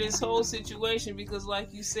prayer for this whole situation, because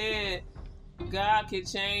like you said, God can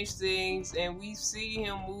change things, and we've seen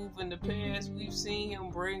him move in the past. We've seen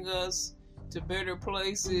him bring us to better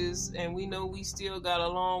places, and we know we still got a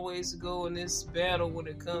long ways to go in this battle when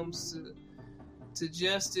it comes to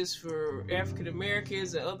justice for African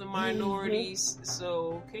Americans and other minorities.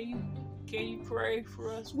 So can you pray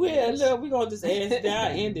for us? Well, look, we're going to just ask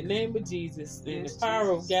God in the name of Jesus, in the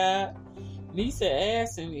power of God. And he said,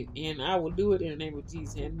 ask him, and I will do it in the name of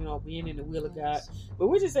Jesus, and, being in the will of God. But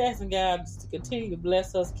we're just asking God to continue to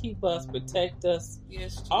bless us, keep us, protect us.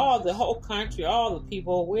 Yes, the whole country, all the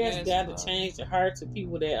people. We ask God to change the hearts of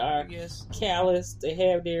people that are callous, to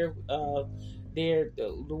have their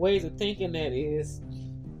the ways of thinking that is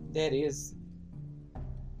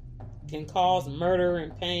can cause murder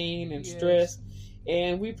and pain and stress.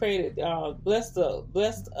 And we pray that bless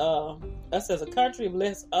us as a country,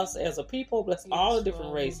 bless us as a people, bless all the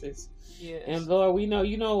different races. Yes. And Lord, we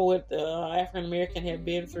know what African American have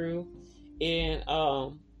been through, and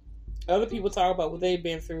other people talk about what they've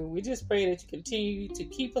been through. We just pray that you continue to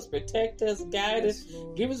keep us, protect us, guide us,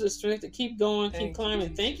 Lord. Give us the strength to keep going, keep climbing.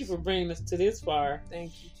 You, thank you for bringing us to this far.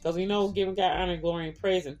 Thank you, because we know giving God honor, glory, and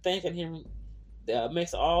praise, and thanking Him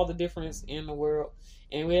makes all the difference in the world.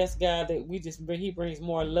 And we ask God that He brings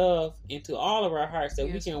more love into all of our hearts,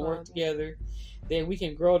 that we can work together, that we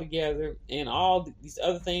can grow together, and all these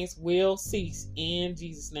other things will cease in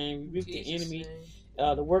Jesus' name. We rebuke the enemy,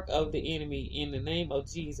 the work of the enemy, in the name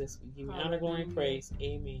of Jesus. We give you honor, glory, and praise.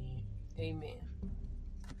 Amen. Amen.